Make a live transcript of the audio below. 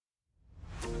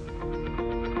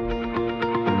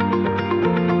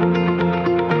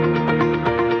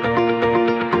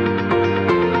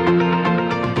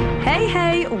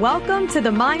to the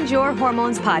Mind Your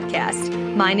Hormones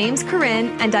podcast. My name's Corinne,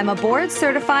 and I'm a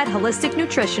board-certified holistic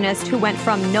nutritionist who went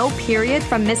from no period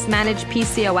from mismanaged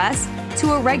PCOS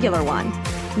to a regular one.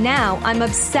 Now I'm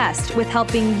obsessed with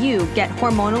helping you get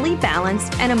hormonally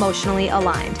balanced and emotionally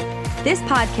aligned. This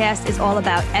podcast is all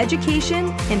about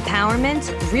education,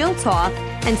 empowerment, real talk,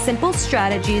 and simple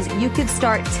strategies you could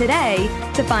start today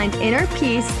to find inner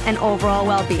peace and overall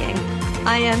well-being.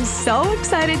 I am so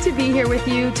excited to be here with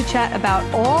you to chat about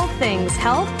all things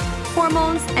health,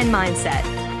 hormones, and mindset.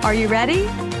 Are you ready?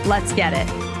 Let's get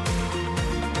it.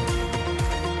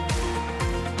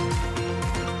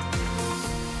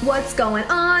 What's going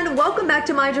on? Welcome back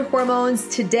to Mind Your Hormones.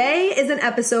 Today is an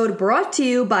episode brought to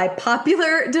you by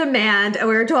popular demand, and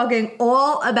we're talking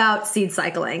all about seed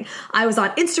cycling. I was on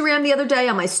Instagram the other day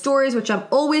on my stories, which I'm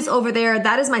always over there.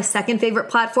 That is my second favorite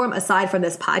platform aside from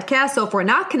this podcast. So if we're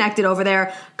not connected over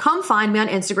there, come find me on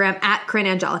Instagram at Corinne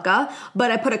Angelica. But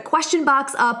I put a question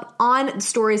box up on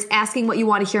stories asking what you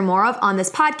want to hear more of on this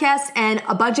podcast, and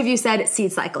a bunch of you said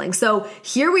seed cycling. So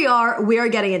here we are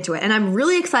getting into it. And I'm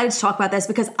really excited to talk about this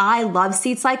because I love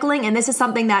seed cycling, and this is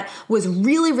something that was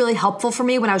really, really helpful for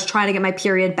me when I was trying to get my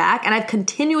period back, and I've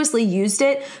continuously used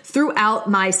it throughout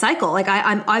my cycle. Like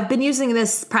I've been using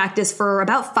this practice for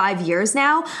about 5 years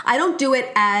now. I don't do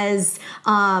it as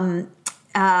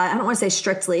I don't want to say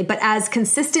strictly, but as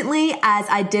consistently as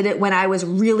I did it when I was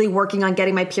really working on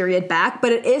getting my period back.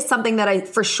 But it is something that I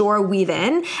for sure weave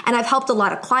in. And I've helped a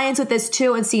lot of clients with this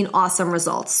too and seen awesome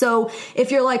results. So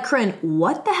if you're like, Corinne,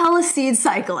 what the hell is seed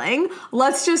cycling?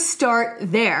 Let's just start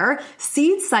there.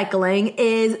 Seed cycling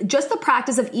is just the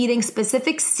practice of eating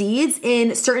specific seeds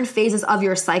in certain phases of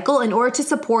your cycle in order to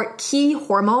support key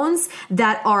hormones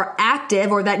that are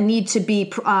active or that need to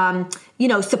be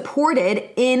supported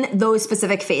in those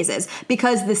specific phases.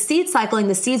 Because the seed cycling,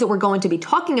 the seeds that we're going to be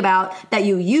talking about that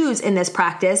you use in this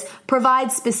practice,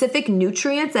 provide specific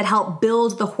nutrients that help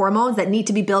build the hormones that need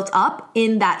to be built up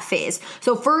in that phase.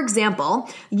 So for example,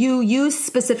 you use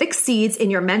specific seeds in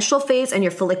your menstrual phase and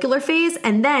your follicular phase,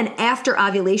 and then after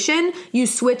ovulation, you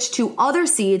switch to other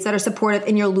seeds that are supportive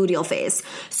in your luteal phase.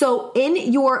 So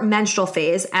in your menstrual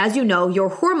phase, as you know, your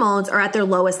hormones are at their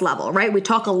lowest level, right? We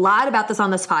talk a lot about this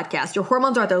on this podcast. Your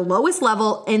hormones are at their lowest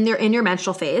level in your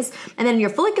menstrual phase. And then in your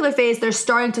follicular phase, they're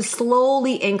starting to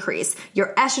slowly increase.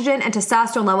 Your estrogen and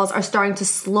testosterone levels are starting to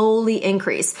slowly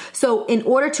increase. So in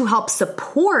order to help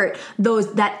support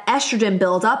that estrogen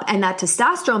buildup and that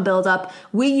testosterone buildup,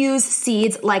 we use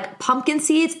seeds like pumpkin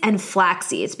seeds and flax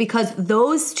seeds because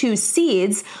those two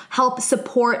seeds help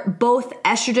support both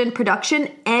estrogen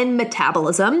production and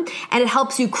metabolism. And it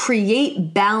helps you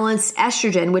create balanced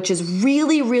estrogen, which is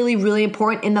really, really, really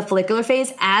important in the follicular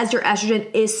phase as your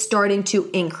estrogen is starting to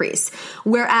increase.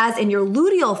 Whereas in your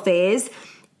luteal phase,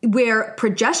 where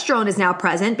progesterone is now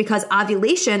present because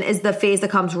ovulation is the phase that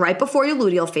comes right before your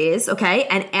luteal phase, okay?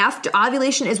 And after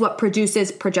ovulation is what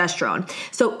produces progesterone.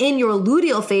 So in your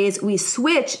luteal phase, we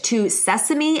switch to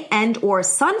sesame and or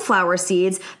sunflower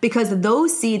seeds because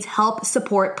those seeds help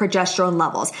support progesterone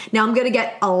levels. Now I'm going to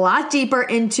get a lot deeper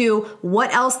into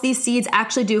what else these seeds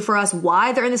actually do for us,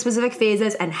 why they're in the specific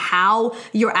phases, and how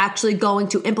you're actually going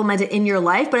to implement it in your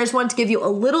life. But I just wanted to give you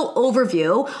a little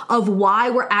overview of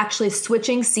why we're actually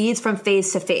switching seeds from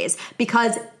phase to phase,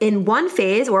 because in one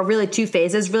phase, or really two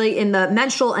phases, really in the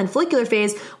menstrual and follicular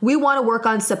phase, we want to work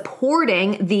on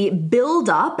supporting the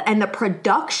buildup and the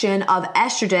production of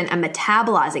estrogen and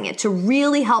metabolizing it to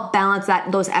really help balance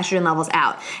those estrogen levels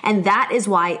out. And that is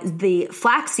why the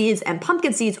flax seeds and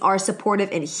pumpkin seeds are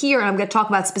supportive in here, and I'm going to talk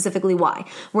about specifically why.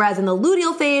 Whereas in the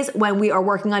luteal phase, when we are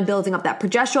working on building up that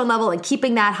progesterone level and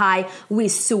keeping that high, we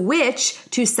switch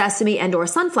to sesame and or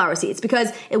sunflower seeds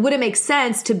because it wouldn't make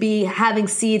sense to be having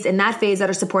seeds in that phase that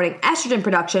are supporting estrogen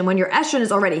production when your estrogen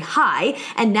is already high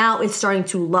and now it's starting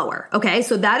to lower. Okay,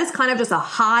 so that is kind of just a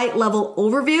high level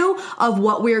overview of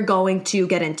what we're going to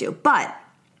get into. But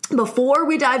before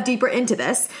we dive deeper into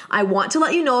this, I want to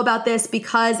let you know about this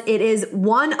because it is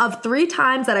one of 3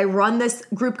 times that I run this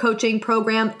group coaching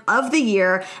program of the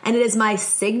year, and it is my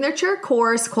signature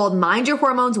course called Mind Your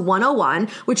Hormones 101,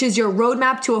 which is your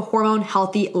roadmap to a hormone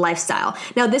healthy lifestyle.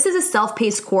 Now, this is a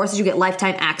self-paced course, you get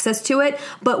lifetime access to it,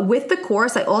 but with the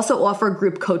course, I also offer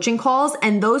group coaching calls,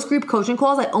 and those group coaching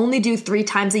calls I only do 3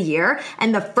 times a year,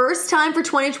 and the first time for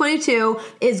 2022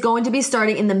 is going to be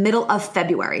starting in the middle of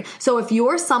February. So if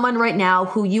you're someone right now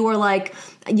who you are like,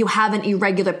 you have an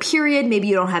irregular period, maybe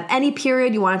you don't have any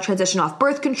period, you want to transition off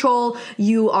birth control,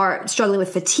 you are struggling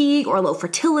with fatigue or low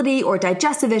fertility or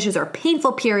digestive issues or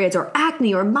painful periods or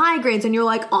acne or migraines, and you're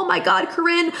like, oh my God,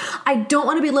 Corinne, I don't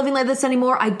want to be living like this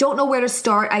anymore. I don't know where to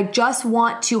start. I just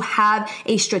want to have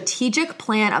a strategic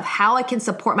plan of how I can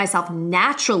support myself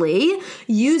naturally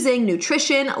using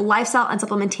nutrition, lifestyle, and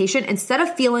supplementation instead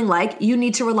of feeling like you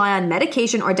need to rely on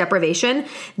medication or deprivation.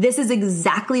 This is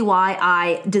exactly why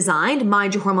I designed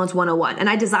Mind Your Hormones 101. And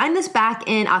I designed this back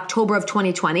in October of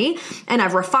 2020, and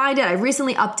I've refined it. I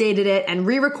recently updated it and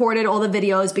re-recorded all the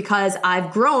videos because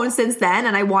I've grown since then,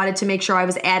 and I wanted to make sure I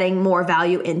was adding more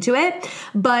value into it.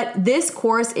 But this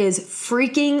course is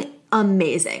freaking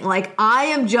amazing. Like, I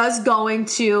am just going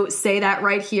to say that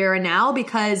right here and now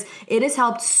because it has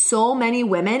helped so many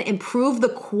women improve the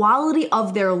quality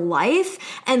of their life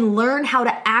and learn how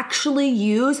to actually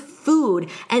use food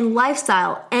and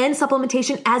lifestyle and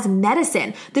supplementation as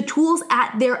medicine, the tools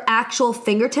at their actual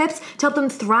fingertips to help them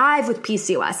thrive with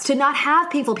PCOS, to not have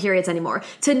painful periods anymore,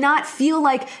 to not feel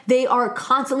like they are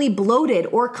constantly bloated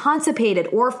or constipated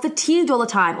or fatigued all the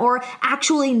time, or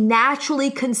actually naturally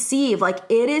conceive. Like,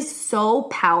 it is so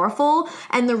powerful.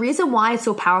 And the reason why it's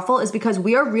so powerful is because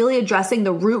we are really addressing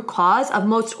the root cause of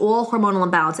most all hormonal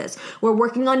imbalances. We're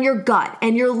working on your gut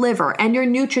and your liver and your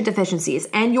nutrient deficiencies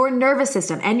and your nervous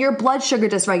system and your blood sugar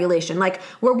dysregulation. Like,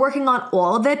 we're working on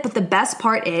all of it, but the best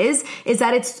part is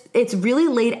that it's really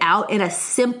laid out in a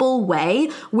simple way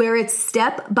where it's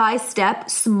step by step,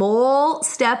 small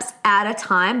steps at a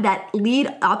time that lead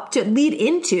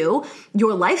into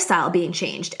your lifestyle being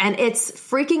changed. And it's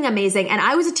freaking amazing. And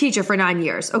I was a teacher for 9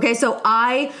 years. Okay. So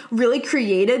I really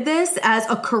created this as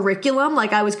a curriculum.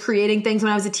 Like, I was creating things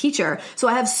when I was a teacher. So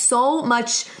I have so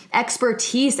much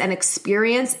expertise and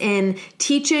experience in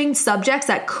teaching subjects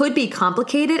that could be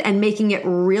complicated and making it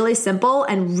really simple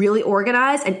and really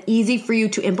organized and easy for you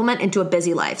to implement into a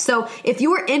busy life. So if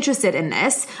you are interested in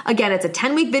this, again, it's a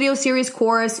 10-week video series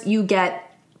course.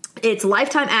 It's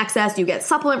lifetime access. You get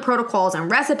supplement protocols and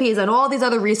recipes and all these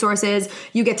other resources.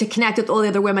 You get to connect with all the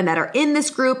other women that are in this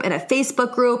group in a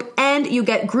Facebook group, and you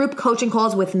get group coaching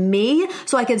calls with me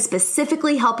so I can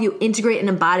specifically help you integrate and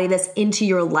embody this into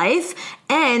your life,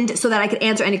 and so that I can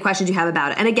answer any questions you have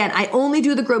about it. And again, I only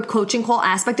do the group coaching call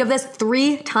aspect of this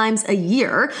 3 times a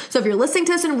year. So if you're listening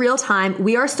to this in real time,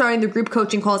 we are starting the group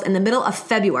coaching calls in the middle of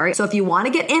February. So if you want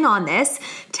to get in on this,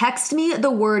 text me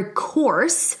the word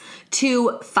course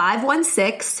to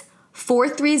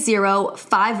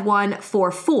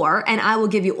 516-430-5144, and I will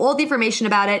give you all the information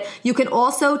about it. You can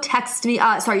also text me, you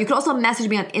can also message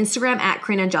me on Instagram at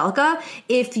Corinne Angelica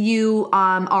if you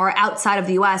are outside of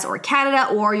the US or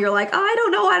Canada, or you're like, oh, I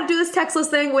don't know how to do this textless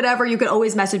thing, whatever. You can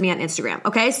always message me on Instagram.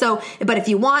 Okay. So, but if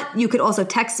you want, you could also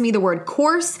text me the word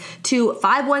course to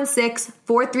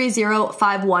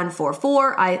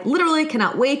 516-430-5144. I literally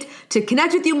cannot wait to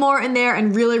connect with you more in there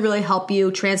and really, really help you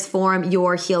transform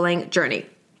your healing journey.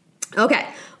 Okay,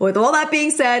 with all that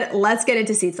being said, let's get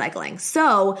into seed cycling.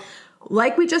 So,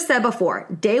 like we just said before,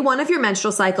 day 1 of your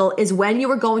menstrual cycle is when you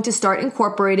are going to start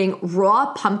incorporating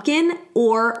raw pumpkin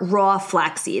or raw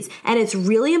flax seeds. And it's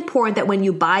really important that when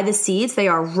you buy the seeds, they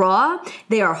are raw,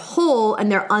 they are whole,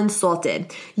 and they're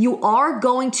unsalted. You are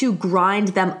going to grind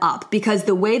them up because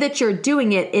the way that you're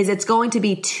doing it is it's going to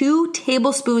be 2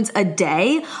 tablespoons a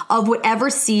day of whatever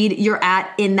seed you're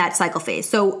at in that cycle phase.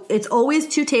 So it's always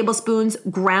 2 tablespoons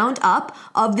ground up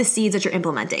of the seeds that you're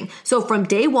implementing. So from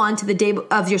day 1 to the day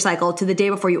of your cycle to the day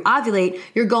before you ovulate,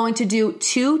 you're going to do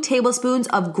 2 tablespoons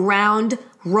of ground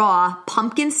raw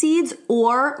pumpkin seeds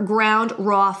or ground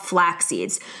raw flax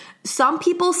seeds. Some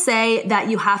people say that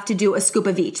you have to do a scoop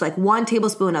of each, like 1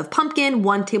 tablespoon of pumpkin,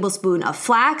 1 tablespoon of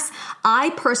flax. I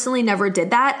personally never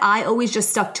did that. I always just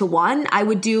stuck to 1. I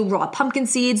would do raw pumpkin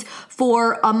seeds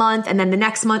for a month, and then the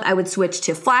next month I would switch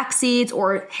to flax seeds,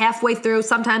 or halfway through,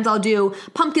 sometimes I'll do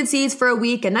pumpkin seeds for a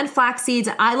week and then flax seeds.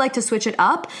 I like to switch it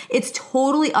up. It's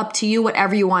totally up to you,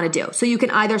 whatever you want to do. So you can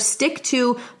either stick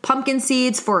to pumpkin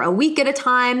seeds for a week at a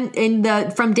time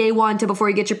from day 1 to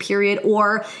before you get your period,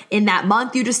 or in that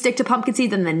month you just stick to pumpkin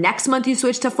seeds and the next month you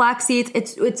switch to flax seeds.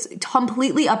 It's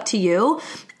completely up to you.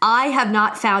 I have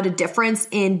not found a difference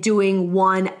in doing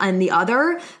one and the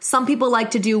other. Some people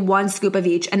like to do 1 scoop of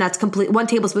each, and that's 1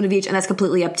 tablespoon of each, and that's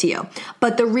completely up to you.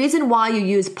 But the reason why you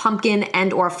use pumpkin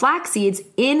and or flax seeds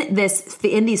in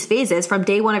these phases from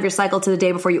day 1 of your cycle to the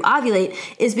day before you ovulate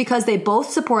is because they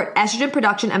both support estrogen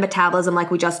production and metabolism,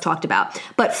 like we just talked about.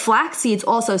 But flax seeds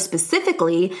also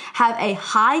specifically have a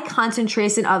high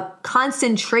concentration of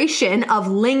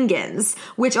lignans,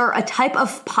 which are a type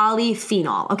of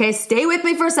polyphenol. Okay, stay with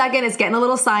me for a a second. It's getting a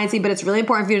little sciencey, but it's really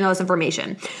important for you to know this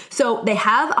information. So they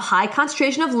have a high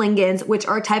concentration of lignans, which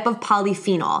are a type of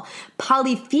polyphenol.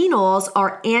 Polyphenols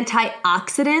are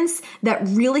antioxidants that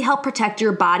really help protect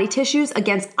your body tissues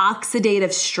against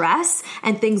oxidative stress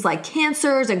and things like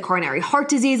cancers and coronary heart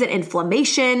disease and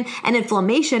inflammation. And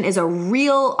inflammation is a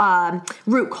real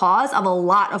root cause of a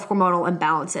lot of hormonal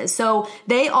imbalances. So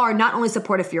they are not only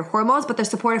supportive for your hormones, but they're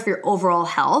supportive for your overall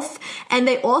health. And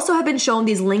they also have been shown,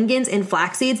 these lignans in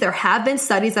flax seeds, there have been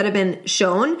studies that have been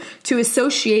shown to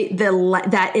associate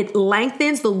that it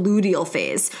lengthens the luteal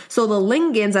phase. So the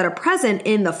lignans that are present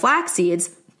in the flax seeds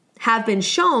have been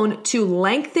shown to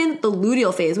lengthen the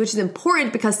luteal phase, which is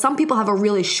important because some people have a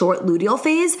really short luteal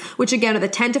phase, which again are the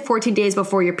 10 to 14 days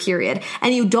before your period.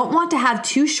 And you don't want to have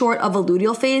too short of a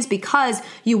luteal phase because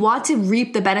you want to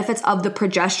reap the benefits of the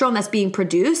progesterone that's being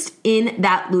produced in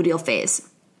that luteal phase.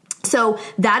 So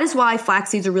that is why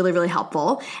flax seeds are really, really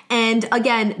helpful. And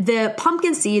again, the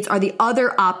pumpkin seeds are the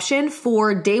other option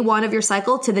for day one of your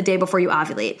cycle to the day before you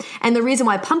ovulate. And the reason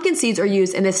why pumpkin seeds are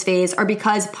used in this phase are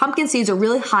because pumpkin seeds are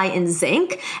really high in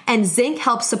zinc, and zinc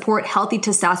helps support healthy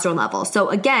testosterone levels. So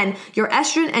again, your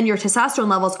estrogen and your testosterone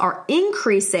levels are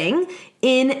increasing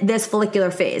in this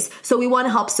follicular phase. So we want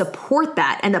to help support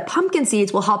that. And the pumpkin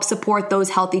seeds will help support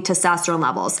those healthy testosterone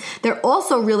levels. They're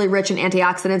also really rich in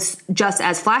antioxidants, just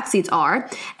as flax seeds are.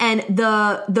 And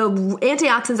the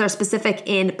antioxidants that are specific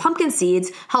in pumpkin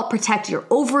seeds help protect your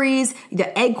ovaries,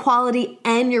 the egg quality,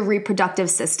 and your reproductive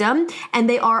system. And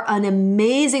they are an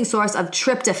amazing source of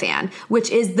tryptophan, which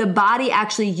is the body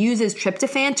actually uses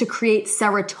tryptophan to create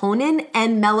serotonin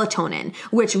and melatonin,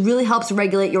 which really helps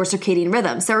regulate your circadian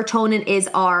rhythm. Serotonin is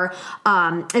our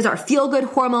feel-good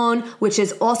hormone, which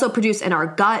is also produced in our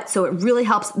gut. So it really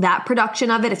helps that production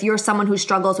of it. If you're someone who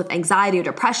struggles with anxiety or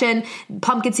depression,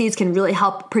 pumpkin seeds can really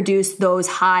help produce those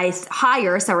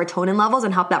higher serotonin levels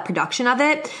and help that production of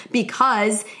it,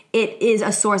 because it is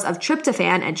a source of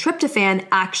tryptophan, and tryptophan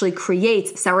actually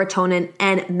creates serotonin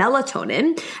and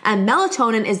melatonin. And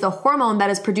melatonin is the hormone that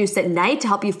is produced at night to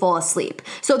help you fall asleep.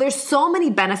 So there's so many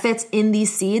benefits in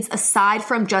these seeds aside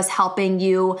from just helping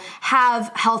you have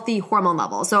healthy hormone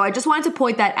levels. So I just wanted to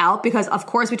point that out because, of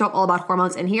course, we talk all about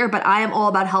hormones in here, but I am all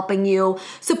about helping you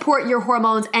support your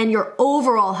hormones and your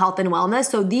overall health and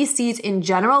wellness. So these seeds in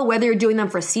general, whether you're doing them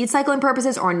for seed cycling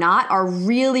purposes or not, are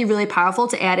really, really powerful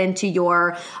to add into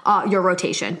your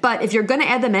rotation. But if you're going to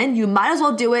add them in, you might as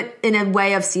well do it in a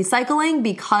way of seed cycling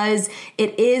because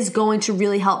it is going to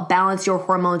really help balance your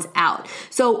hormones out.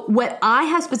 So what I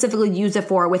have specifically used it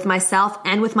for with myself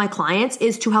and with my clients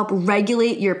is to help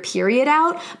regulate your period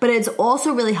out, but it's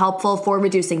also really helpful for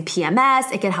reducing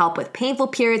PMS. It can help with painful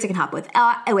periods. It can help with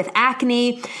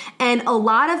acne. And a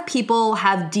lot of people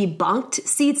have debunked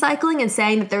seed cycling and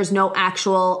saying that there's no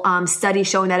actual study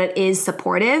showing that it is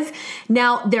supportive.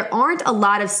 Now, there aren't a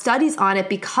lot of studies on it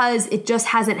because it just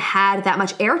hasn't had that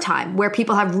much airtime where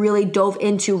people have really dove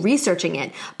into researching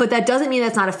it. But that doesn't mean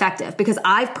that's not effective, because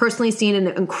I've personally seen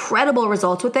incredible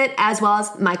results with it, as well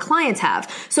as my clients have.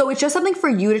 So it's just something for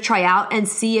you to try out and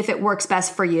see if it works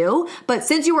best for you. But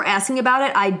since you were asking about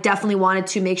it, I definitely wanted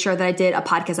to make sure that I did a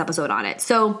podcast episode on it.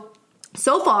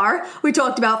 So far, we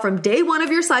talked about from day one of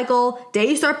your cycle, day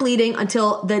you start bleeding,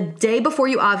 until the day before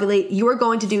you ovulate, you are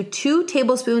going to do 2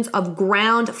 tablespoons of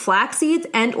ground flax seeds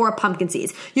and or pumpkin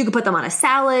seeds. You could put them on a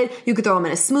salad. You could throw them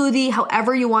in a smoothie,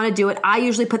 however you want to do it. I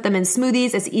usually put them in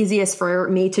smoothies. It's easiest for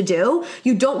me to do.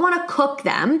 You don't want to cook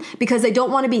them because they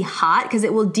don't want to be hot, because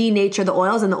it will denature the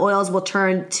oils, and the oils will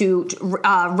turn to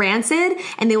rancid,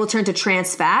 and they will turn to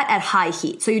trans fat at high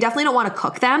heat. So you definitely don't want to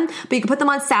cook them, but you can put them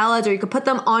on salads, or you could put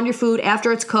them on your food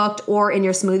after it's cooked, or in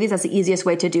your smoothies. That's the easiest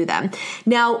way to do them.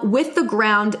 Now, with the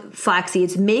ground flax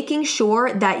seeds, making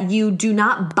sure that you do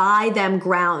not buy them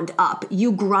ground up.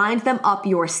 You grind them up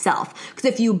yourself. Because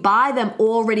if you buy them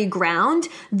already ground,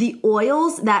 the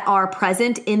oils that are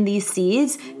present in these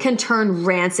seeds can turn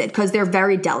rancid because they're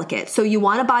very delicate. So you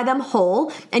want to buy them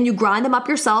whole, and you grind them up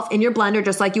yourself in your blender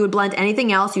just like you would blend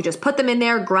anything else. You just put them in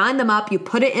there, grind them up, you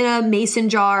put it in a mason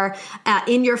jar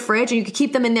in your fridge, and you can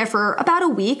keep them in there for about a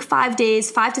week, 5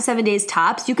 days, 5 to 7 days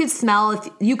tops. You could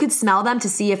smell them to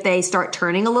see if they start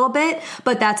turning a little bit,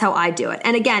 but that's how I do it.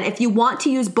 And again, if you want to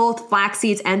use both flax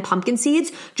seeds and pumpkin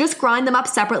seeds, just grind them up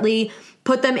separately,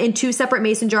 put them in 2 separate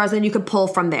mason jars, and then you could pull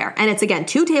from there. And it's again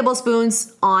 2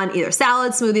 tablespoons on either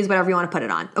salad, smoothies, whatever you want to put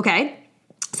it on. Okay.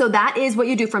 So that is what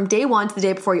you do from day 1 to the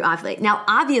day before you ovulate. Now,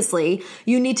 obviously,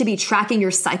 you need to be tracking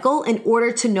your cycle in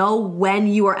order to know when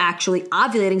you are actually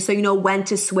ovulating, so you know when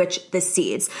to switch the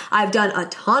seeds. I've done a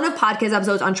ton of podcast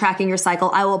episodes on tracking your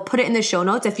cycle. I will put it in the show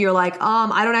notes if you're like,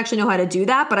 I don't actually know how to do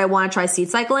that, but I want to try seed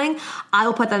cycling. I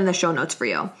will put that in the show notes for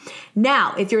you.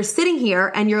 Now, if you're sitting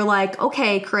here and you're like,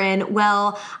 okay, Corinne,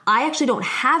 well, I actually don't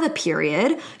have a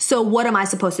period, so what am I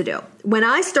supposed to do? When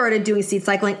I started doing seed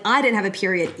cycling, I didn't have a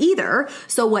period either.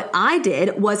 So what I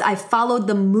did was I followed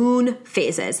the moon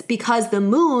phases, because the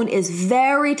moon is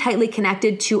very tightly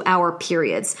connected to our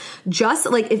periods. Just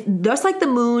like the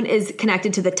moon is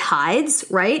connected to the tides,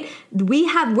 right?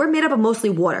 We're made up of mostly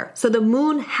water. So the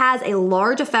moon has a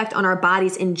large effect on our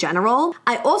bodies in general.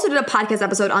 I also did a podcast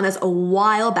episode on this a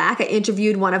while back. I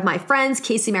interviewed one of my friends,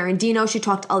 Casey Marandino. She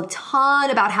talked a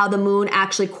ton about how the moon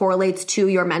actually correlates to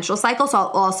your menstrual cycle. So I'll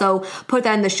also put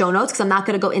that in the show notes, because I'm not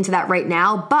going to go into that right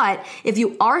now. But if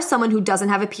you are someone who doesn't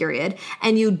have a period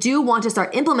and you do want to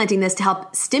start implementing this to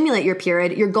help stimulate your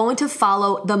period, you're going to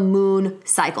follow the moon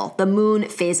cycle, the moon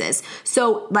phases.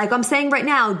 So like I'm saying right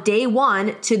now, day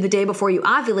 1 to the day before you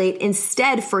ovulate,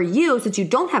 instead for you, since you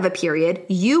don't have a period,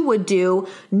 you would do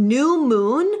new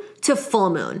moon to full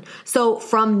moon. So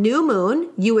from new moon,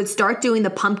 you would start doing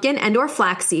the pumpkin and or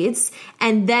flax seeds.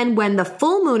 And then when the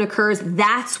full moon occurs,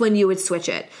 that's when you would switch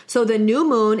it. So the new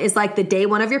moon is like the day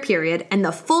 1 of your period, and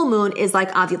the full moon is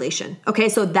like ovulation. Okay,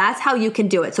 so that's how you can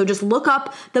do it. So just look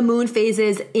up the moon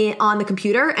phases on the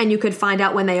computer, and you could find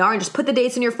out when they are, and just put the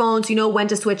dates in your phone so you know when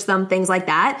to switch them, things like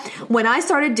that. When I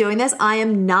started doing this, I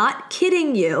am not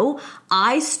kidding you,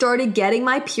 I started getting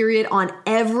my period on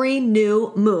every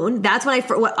new moon. That's when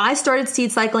I started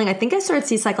seed cycling. I think I started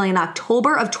seed cycling in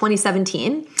October of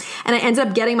 2017. And I ended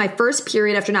up getting my first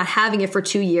period after not having it for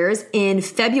 2 years in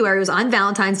February. It was on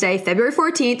Valentine's Day, February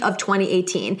 14th of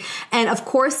 2018. And of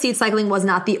course, seed cycling was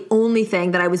not the only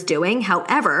thing that I was doing.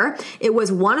 However, it was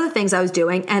one of the things I was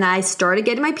doing. And I started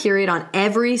getting my period on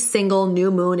every single new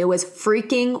moon. It was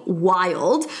freaking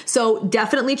wild. So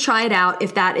definitely try it out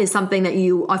if that is something that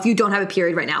if you don't have a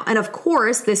period right now. And of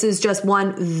course, this is just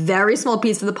one very small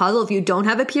piece of the puzzle. If you don't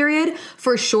have a period,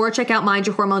 for sure, check out Mind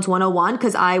Your Hormones 101,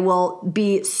 because I will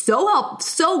be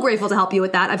so grateful to help you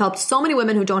with that. I've helped so many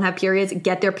women who don't have periods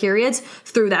get their periods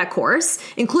through that course,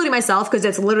 including myself, because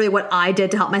it's literally what I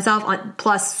did to help myself,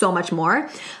 plus so much more.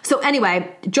 So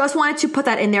anyway, just wanted to put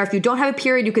that in there. If you don't have a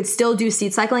period, you could still do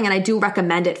seed cycling, and I do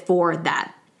recommend it for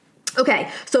that.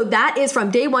 Okay, so that is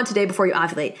from day 1 to day before you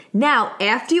ovulate. Now,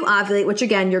 after you ovulate, which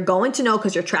again, you're going to know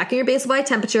because you're tracking your basal body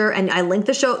temperature, and I linked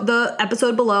the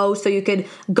episode below, so you could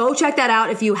go check that out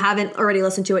if you haven't already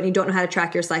listened to it and you don't know how to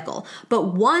track your cycle.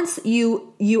 But once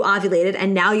you ovulated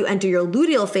and now you enter your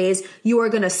luteal phase, you are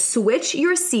going to switch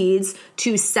your seeds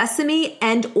to sesame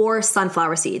and or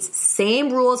sunflower seeds.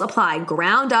 Same rules apply.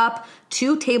 Ground up,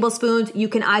 2 tablespoons. You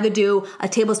can either do a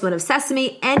tablespoon of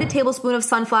sesame and a tablespoon of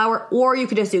sunflower, or you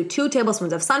could just do 2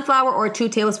 tablespoons of sunflower or 2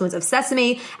 tablespoons of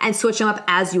sesame and switch them up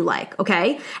as you like,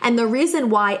 okay? And the reason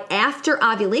why after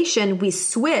ovulation we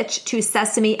switch to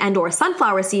sesame and or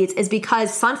sunflower seeds is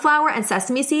because sunflower and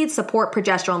sesame seeds support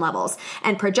progesterone levels.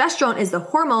 And progesterone is the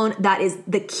hormone that is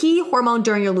the key hormone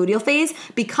during your luteal phase,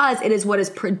 because it is what is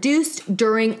produced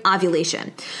during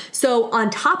ovulation. So on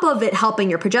top of it helping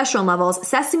your progesterone levels,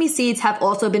 sesame seeds have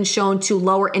also been shown to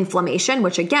lower inflammation,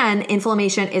 which again,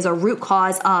 inflammation is a root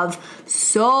cause of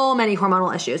so many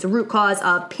hormonal issues. The root cause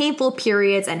of painful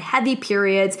periods and heavy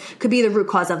periods, could be the root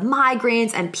cause of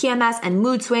migraines and PMS and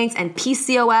mood swings and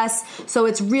PCOS. So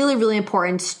it's really, really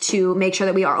important to make sure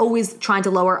that we are always trying to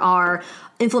lower our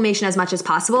inflammation as much as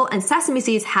possible, and sesame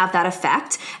seeds have that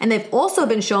effect. And they've also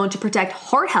been shown to protect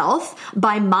heart health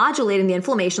by modulating the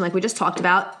inflammation like we just talked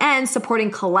about, and supporting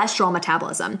cholesterol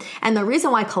metabolism. And the reason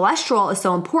why cholesterol is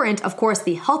so important, of course,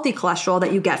 the healthy cholesterol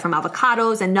that you get from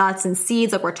avocados and nuts and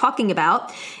seeds like we're talking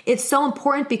about, it's so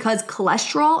important because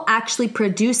cholesterol actually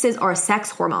produces our sex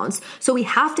hormones. So we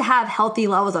have to have healthy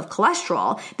levels of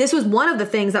cholesterol. This was one of the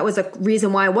things that was a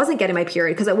reason why I wasn't getting my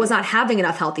period, because I was not having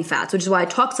enough healthy fats, which is why I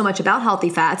talk so much about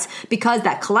healthy fats, because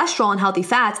that cholesterol and healthy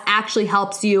fats actually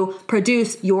helps you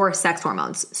produce your sex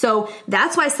hormones. So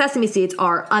that's why sesame seeds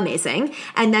are amazing.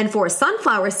 And then for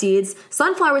sunflower seeds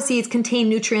contain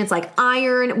nutrients like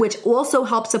iron, which also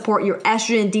help support your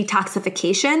estrogen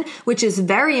detoxification, which is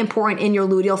very important in your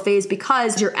luteal phase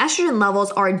because your estrogen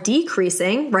levels are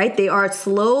decreasing, right? They are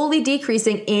slowly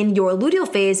decreasing in your luteal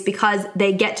phase because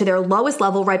they get to their lowest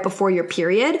level right before your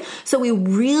period. So we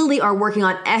really are working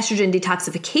on estrogen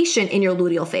detoxification in your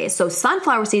luteal phase. So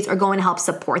sunflower seeds are going to help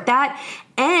support that.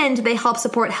 and they help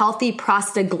support healthy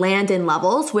prostaglandin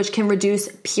levels, which can reduce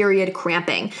period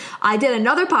cramping. I did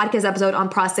another podcast episode on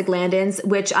prostaglandins,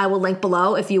 which I will link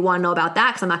below if you want to know about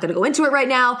that, because I'm not going to go into it right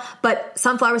now, but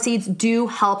sunflower seeds do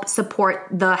help support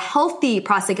the healthy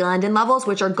prostaglandin levels,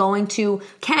 which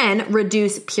can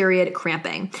reduce period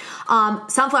cramping.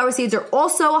 Sunflower seeds are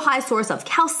also a high source of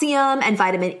calcium and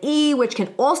vitamin E, which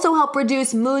can also help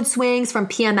reduce mood swings from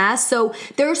PMS. So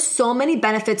there's so many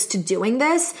benefits to doing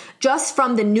this, just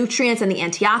from the nutrients and the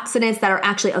antioxidants that are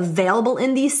actually available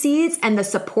in these seeds and the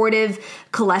supportive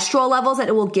cholesterol levels that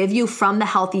it will give you from the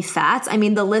healthy fats. I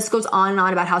mean, the list goes on and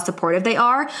on about how supportive they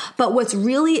are. But what's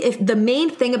really, if the main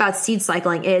thing about seed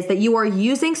cycling is that you are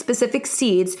using specific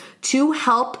seeds to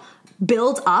help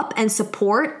build up and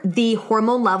support the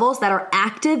hormone levels that are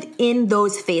active in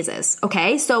those phases.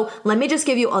 Okay, so let me just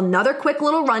give you another quick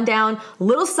little rundown,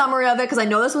 little summary of it, because I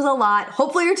know this was a lot.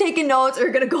 Hopefully you're taking notes, or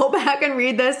you're going to go back and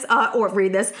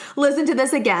listen to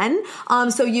this again,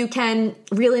 so you can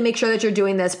really make sure that you're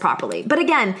doing this properly. But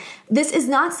again, this is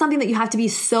not something that you have to be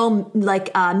so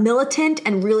militant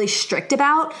and really strict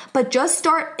about, but just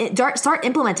start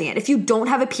implementing it. If you don't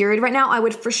have a period right now, I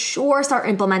would for sure start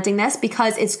implementing this,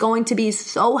 because it's going to be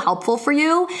so helpful for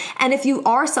you. And if you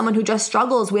are someone who just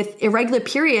struggles with irregular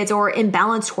periods or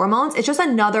imbalanced hormones, it's just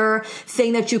another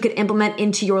thing that you could implement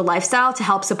into your lifestyle to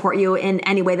help support you in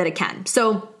any way that it can.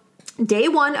 So day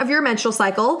 1 of your menstrual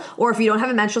cycle, or if you don't have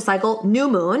a menstrual cycle, new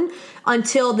moon,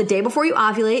 until the day before you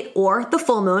ovulate, or the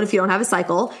full moon if you don't have a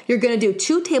cycle, you're going to do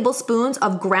 2 tablespoons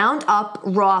of ground up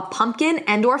raw pumpkin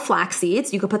and or flax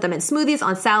seeds. You can put them in smoothies,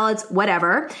 on salads,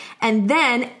 whatever. And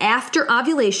then after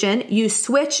ovulation, you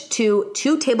switch to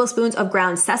 2 tablespoons of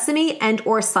ground sesame and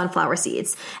or sunflower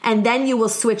seeds. And then you will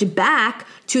switch back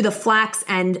to the flax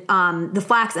and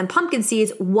pumpkin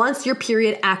seeds once your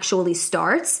period actually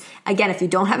starts. Again, if you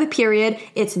don't have a period,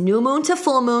 it's new moon to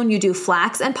full moon, you do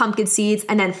flax and pumpkin seeds,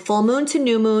 and then full moon to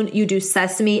new moon, you do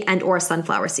sesame and or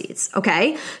sunflower seeds.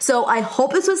 Okay. So I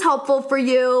hope this was helpful for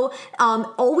you.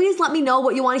 Always let me know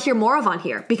what you want to hear more of on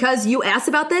here, because you asked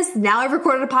about this. Now I've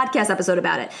recorded a podcast episode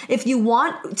about it. If you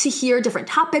want to hear different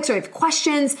topics or have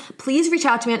questions, please reach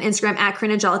out to me on Instagram at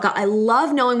Corinne Angelica. I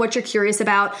love knowing what you're curious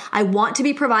about. I want to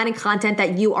be providing content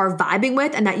that you are vibing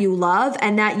with and that you love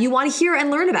and that you want to hear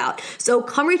and learn about. So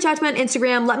come reach out to me on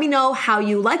Instagram. Let me know how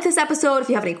you like this episode. If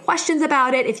you have any questions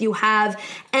about it, if you have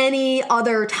any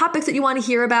other topics that you want to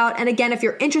hear about. And again, if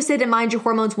you're interested in Mind Your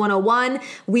Hormones 101,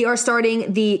 we are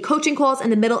starting the coaching calls in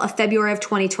the middle of February of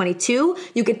 2022.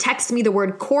 You could text me the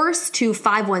word course to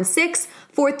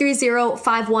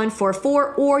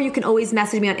 516-430-5144, or you can always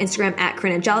message me on Instagram at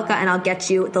Corinne Angelica, and I'll get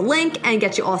you the link and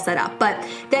get you all set up. But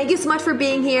thank you so much for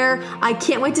being here. I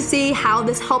can't wait to see how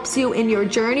this helps you in your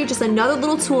journey. Just another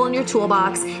little tool in your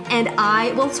toolbox, and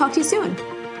I will talk to you soon.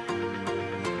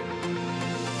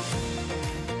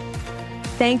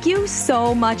 Thank you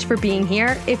so much for being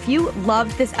here. If you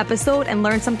loved this episode and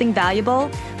learned something valuable,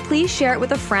 please share it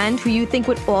with a friend who you think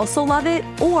would also love it,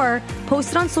 or post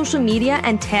it on social media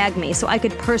and tag me so I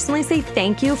could personally say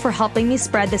thank you for helping me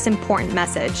spread this important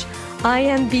message. I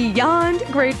am beyond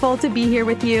grateful to be here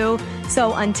with you.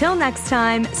 So until next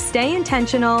time, stay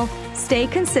intentional, stay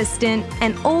consistent,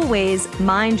 and always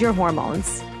mind your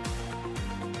hormones.